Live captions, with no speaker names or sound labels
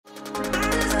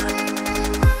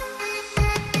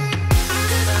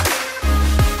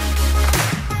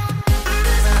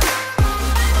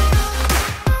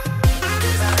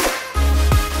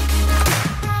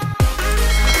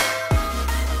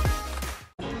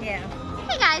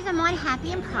Hey guys, I'm on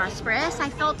Happy and Prosperous. I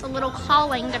felt a little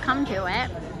calling to come to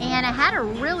it, and I had a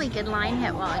really good line hit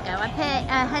a while ago. I put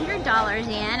 $100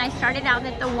 in. I started out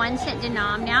at the 1 cent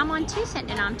denom. Now I'm on 2 cent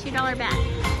denom, $2 bet.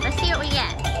 Let's see what we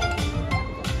get.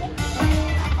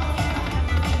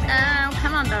 Oh,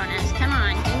 come on, bonus. Come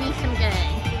on, give me some good.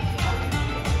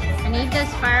 I need those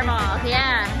fireballs.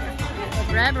 Yeah.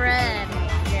 Rub. Yeah.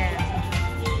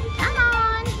 Come on.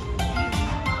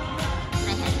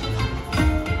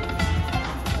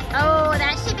 Oh,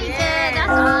 that should be good. That's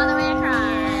all the way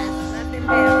across. Nothing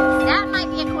else. That might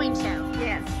be a coin show.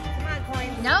 Yes. Come on,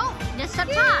 coins. No, just up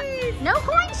top. No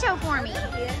coin show for me.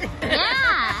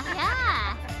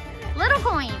 Yeah. Little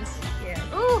coins. Yes.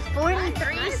 Ooh,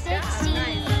 43.60.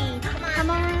 Nice. Come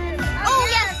on. Oh,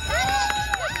 yes. A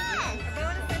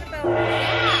bonus and a bonus.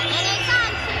 Yeah, and it's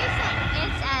on 2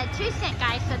 cent. It's 2 cent,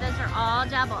 guys, so those are all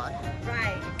doubled.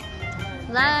 Right.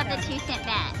 Love the 2 cent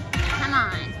bet. Come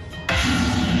on.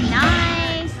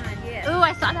 Nice. Come on, yes. Ooh,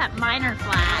 I saw that minor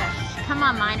flash. Come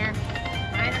on, minor.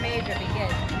 Minor major, be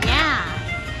good. Yeah.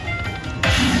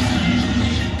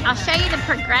 I'll show you the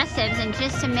progressives in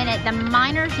just a minute. The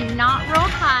minors are not real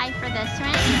high for this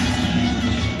one.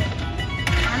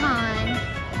 Come on.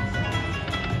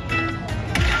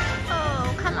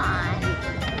 Oh, come on.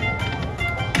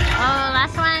 Oh,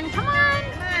 last one. Come on.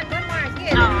 Come on, one more.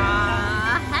 Get it.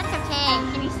 Aww, that's okay.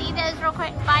 Can you see those real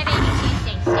quick?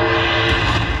 582.60.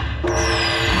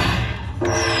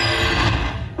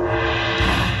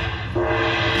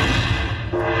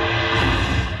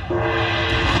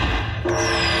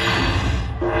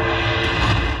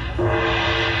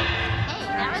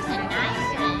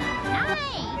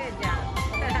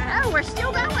 We're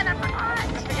still going, I forgot.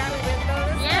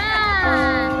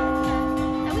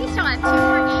 Yeah. And we still have 2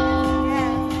 more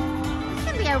games. This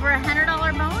can be over $100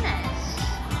 bonus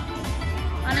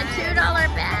on a $2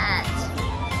 bet.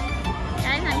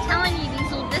 Guys, I'm telling you,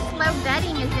 this low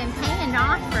betting has been paying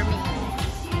off for me.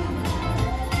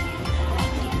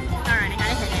 Alright, I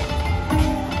gotta hit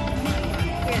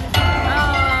it.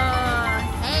 Oh,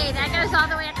 hey, that goes all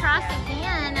the way across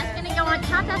again. That's gonna go on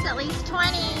top. That's at least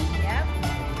 20. Yep.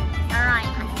 All right,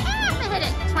 I'm gonna hit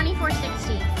it,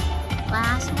 24.60.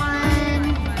 Last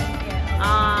one.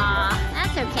 Aw,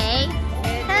 that's okay.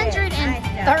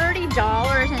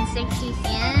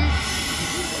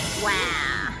 $130.60.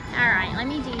 Wow. All right, let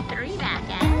me do 3 back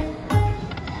at it.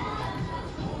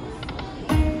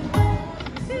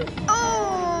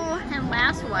 Oh, and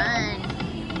last one.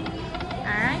 All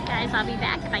right, guys, I'll be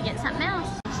back if I get something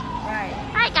else. Right.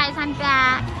 Alright guys, I'm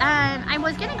back. I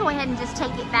was going to go ahead and just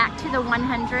take it back to the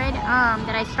 100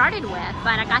 that I started with,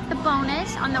 but I got the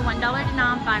bonus on the $1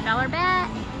 denom, $5 bet.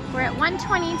 We're at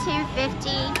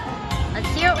 122.50. Let's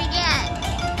see what we get.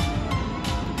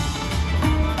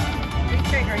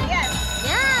 Trigger, yes.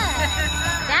 Yeah,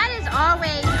 that is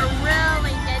always a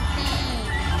really good thing.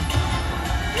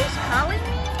 Who's calling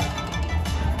me?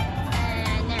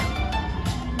 No.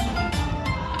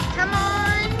 Come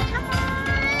on.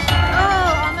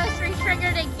 Oh, almost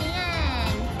re-triggered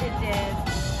again. It did.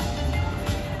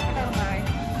 Oh my.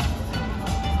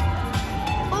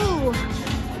 Ooh.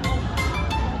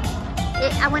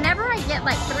 Whenever I get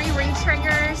like 3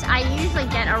 re-triggers, I usually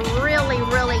get a really,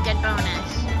 really good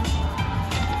bonus.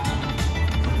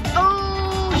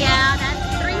 Oh, yeah,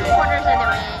 that's 3/4 of the way.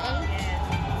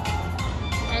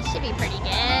 That should be pretty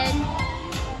good.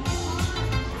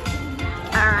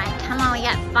 All right, come on, we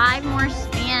got 5 more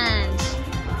spins.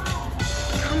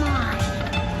 Come on.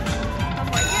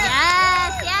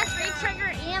 Yes,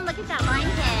 re-trigger in. Look at that line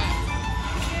hit.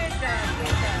 Good job.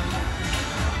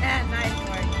 Nice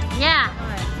work. Yeah.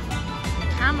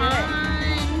 Come on.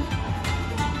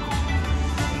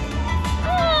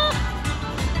 Oh.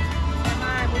 Come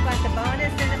on, we got the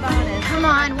bonus and the bonus. Come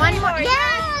on, one more.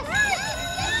 Yes.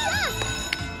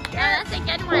 Yeah, that's a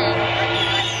good one.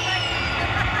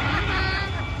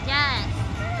 Yes.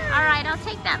 All right, I'll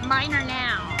take that minor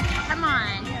now. Come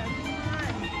on.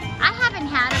 I haven't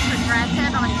had a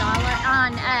progressive on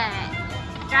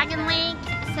Dragon Link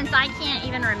since I can't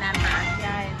even remember.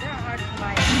 Yeah, they're hard to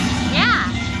buy. Yeah,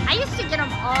 I used to get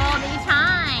them all the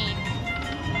time.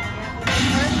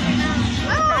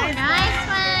 Oh, nice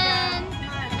one.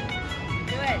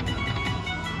 Do it.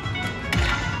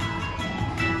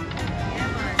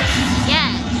 Come on.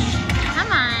 Yes.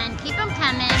 Come on, keep them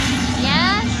coming.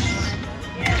 Yes.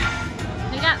 Yes.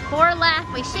 We got 4 left.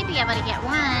 We should be able to get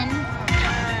 1.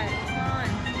 Come on.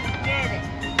 Get it.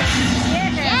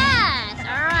 Get it. Yes.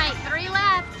 All right, 3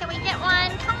 left. Can we get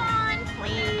 1? Come on,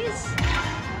 please.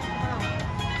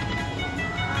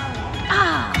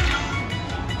 Ah.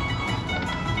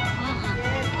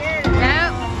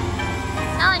 Nope.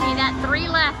 Telling you that 3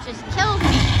 just killed me.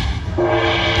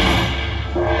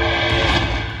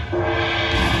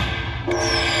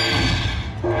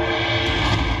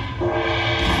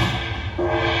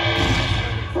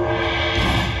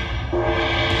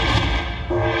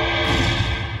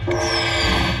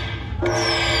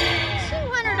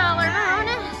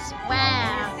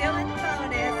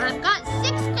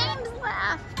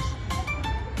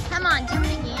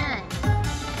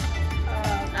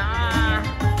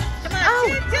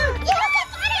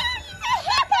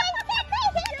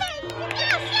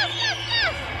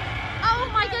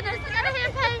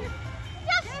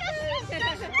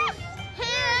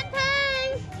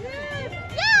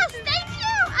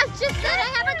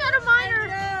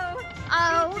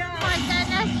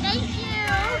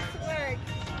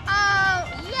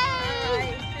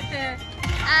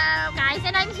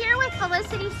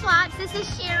 This is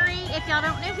Sherry. If y'all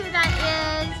don't know who that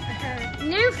is,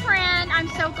 new friend. I'm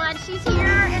so glad she's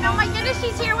here. And oh my goodness,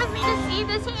 she's here with me to see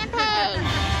this Handpay.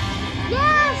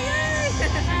 Yes.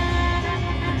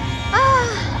 Oh.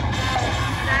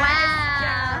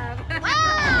 Wow.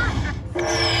 Wow.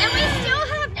 And we still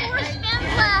have 4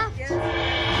 spins left.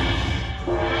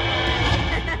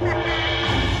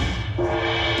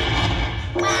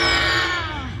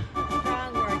 Wow.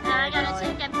 I gotta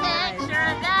take a picture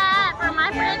of that for my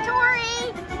friend Tori.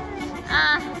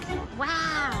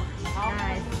 Wow.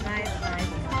 Nice, nice, nice.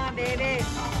 Come on, baby.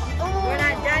 Ooh, we're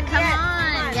not done come yet.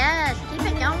 On. Yes, keep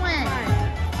it going.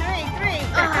 Three.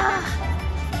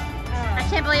 I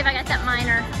can't believe I got that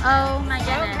minor. Oh my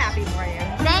goodness. I'm happy for you.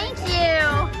 Thank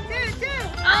you. Two.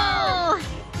 Oh,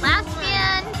 last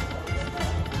spin.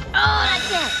 Oh, that's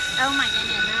it. Oh my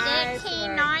goodness. Nice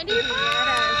 16.94.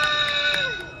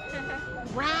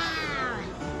 Wow.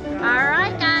 All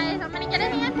right, guys. I'm gonna get a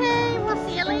Handpay. We'll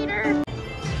see you later.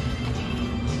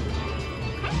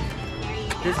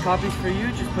 This copy's for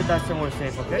you. Just put that somewhere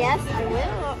safe, okay? Yes, I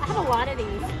will. I have a lot of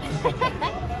these.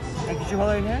 And could you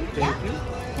hold out your hand? Thank you.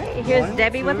 Here's 1,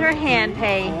 Debbie 2, with her 3,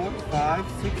 Handpay. 4, 5,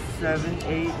 6, 7,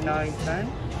 8, 9, 10,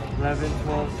 11,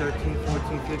 12, 13,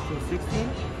 14, 15, 16,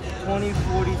 20,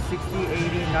 40, 60,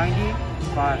 80, 90.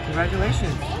 5.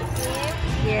 Congratulations.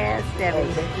 Yes, Debbie.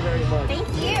 Thank you very much. Thank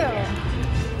you.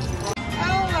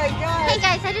 Oh my God. Hey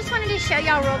guys, I just wanted to show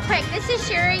y'all real quick. This is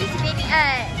Sherry's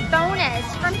bonus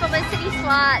from Felicity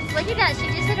Slots. Look at that. She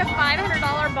just hit a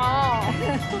 $500 ball.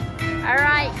 All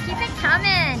right, keep it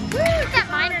coming. Woo, that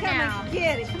minor now.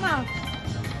 Get it. Come on.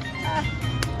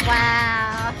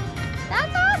 Wow.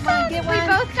 That's awesome. Get We one.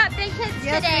 both got big hits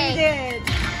Yes, today. we did.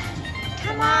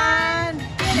 Come on.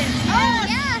 Get it. Oh,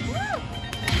 yes. Woo.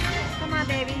 Come on,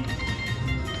 baby.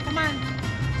 Come on.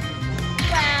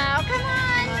 Wow, come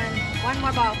on. One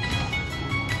more ball.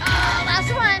 Oh,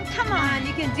 last one. Come Come on. on,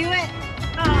 you can do it.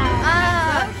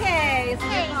 Oh. Okay. It's a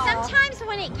Hey, good ball. sometimes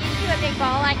when it gives you a big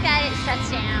ball like that, it shuts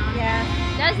down. Yeah.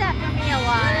 Does that for me a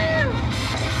lot.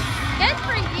 Good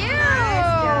for you.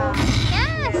 Nice job.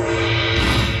 Yes.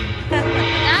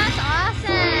 That's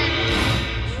awesome.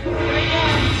 Here we go.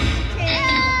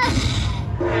 Yes.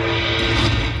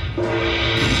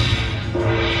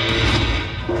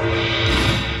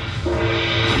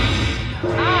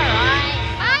 All right.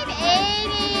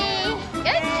 580.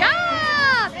 Good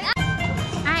job.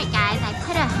 All right, guys. I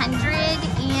put 100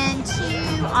 into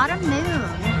Autumn Moon.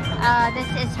 This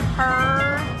is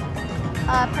her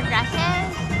progressive.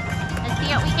 Let's see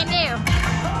what we can do.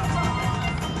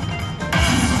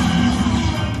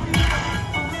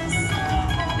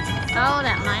 Oh,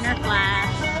 that minor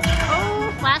flash.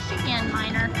 Oh, flash again,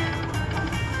 minor.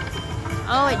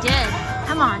 Oh, it did.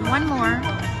 Come on, one more.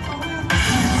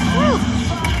 Woo.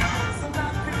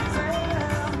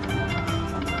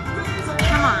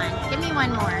 Come on, give me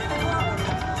one more.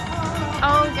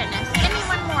 Oh, goodness. Give me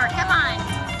one more. Come on.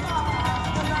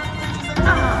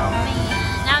 Oh,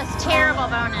 man. That was terrible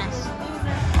bonus.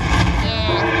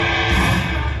 Yeah.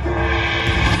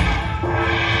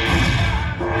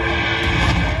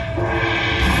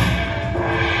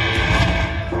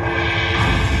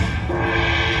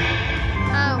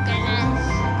 Oh, goodness.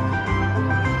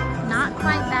 Not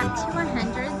quite back to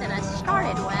 100 that I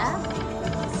started with.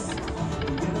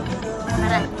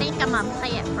 But I think I'm going to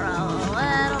play it for a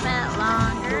little bit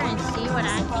longer and see what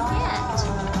I can get.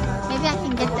 Maybe I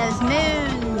can get those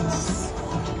moons.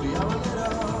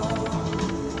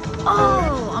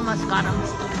 Oh, almost got them.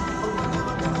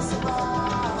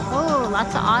 Oh,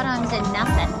 lots of autumns and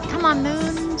nothing. Come on,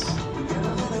 moons.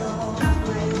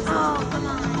 Oh, come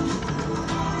on.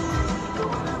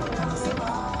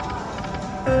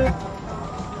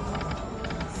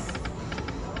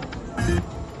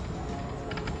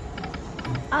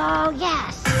 Oh,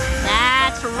 yes.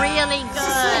 That's really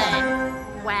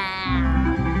good.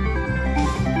 Wow.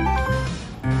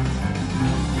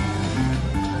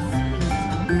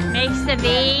 Thanks to V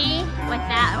with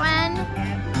that one.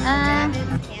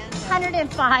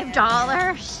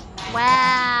 $105.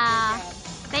 Wow.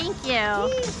 Thank you.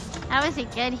 That was a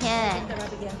good hit.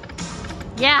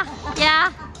 Yeah,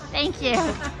 yeah. Thank you.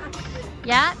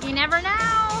 Yeah, you never know.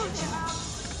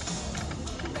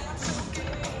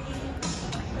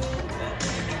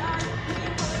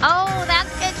 Oh,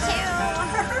 that's good too.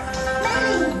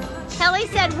 Kelly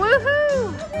said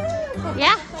woohoo.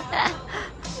 Yeah.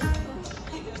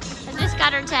 I just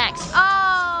got her text.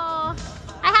 Oh,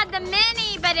 I had the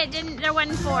mini, but it didn't. There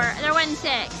wasn't 4. There wasn't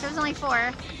 6. There was only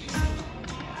 4.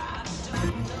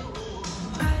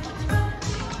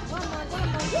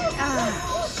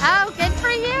 Oh, good for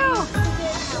you.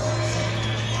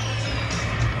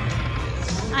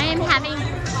 I am having.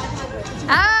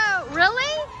 Oh,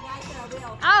 really?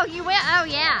 Oh, you will? Oh,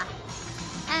 yeah.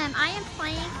 I am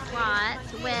playing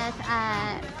slots with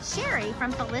Sherry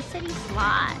from Felicity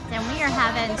Slots, and we are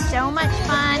having so much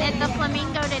fun at the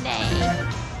Flamingo today.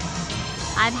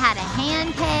 I've had a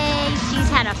Handpay. She's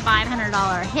had a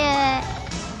 $500 hit.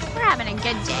 We're having a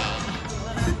good day.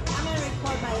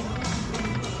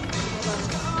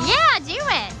 Yeah, do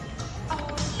it.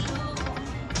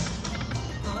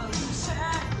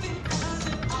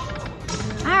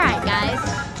 All right, guys.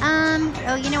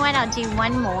 Oh, you know what? I'll do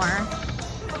one more.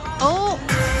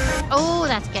 Oh,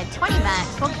 that's good. 20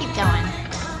 bucks. We'll keep going.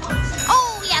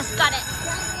 Oh, yes, got it.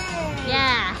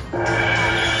 Yeah.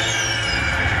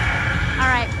 All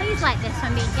right, please let this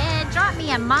one be good. Drop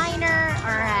me a minor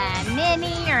or a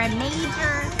mini or a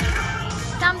major.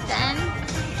 Something.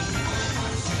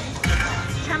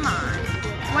 Come on.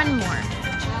 One more.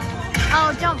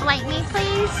 Oh, don't blank me,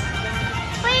 please.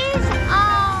 Please?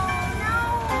 Oh, no.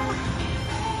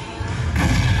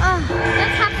 Oh,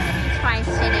 that's happened to me twice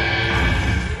today.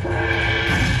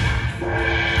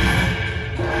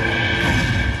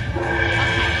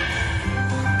 Okay.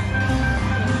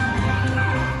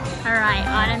 All right,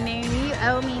 Autumn Moon, you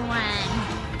owe me one.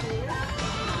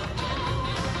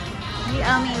 You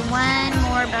owe me one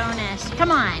more bonus.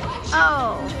 Come on.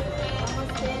 Oh.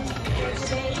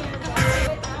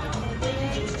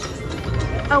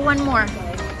 Oh, one more.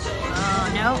 Oh,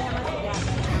 no.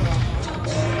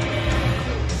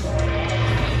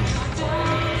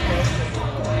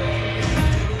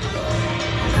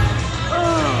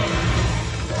 Oh.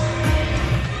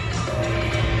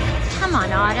 Come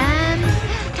on, Autumn.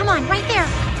 Come on, right there.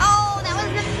 Oh, that was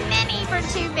the mini for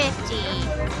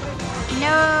 $2.50.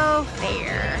 No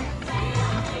fair.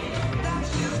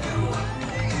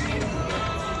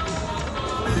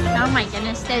 Oh my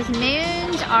goodness, those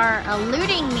moons are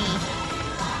eluding me.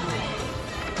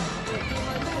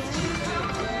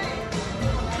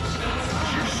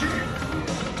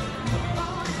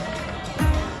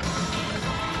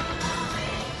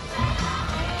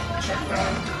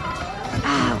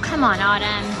 Oh, come on,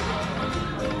 Autumn.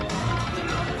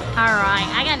 All right,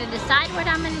 I gotta decide what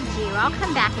I'm gonna do. I'll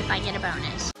come back if I get a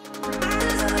bonus.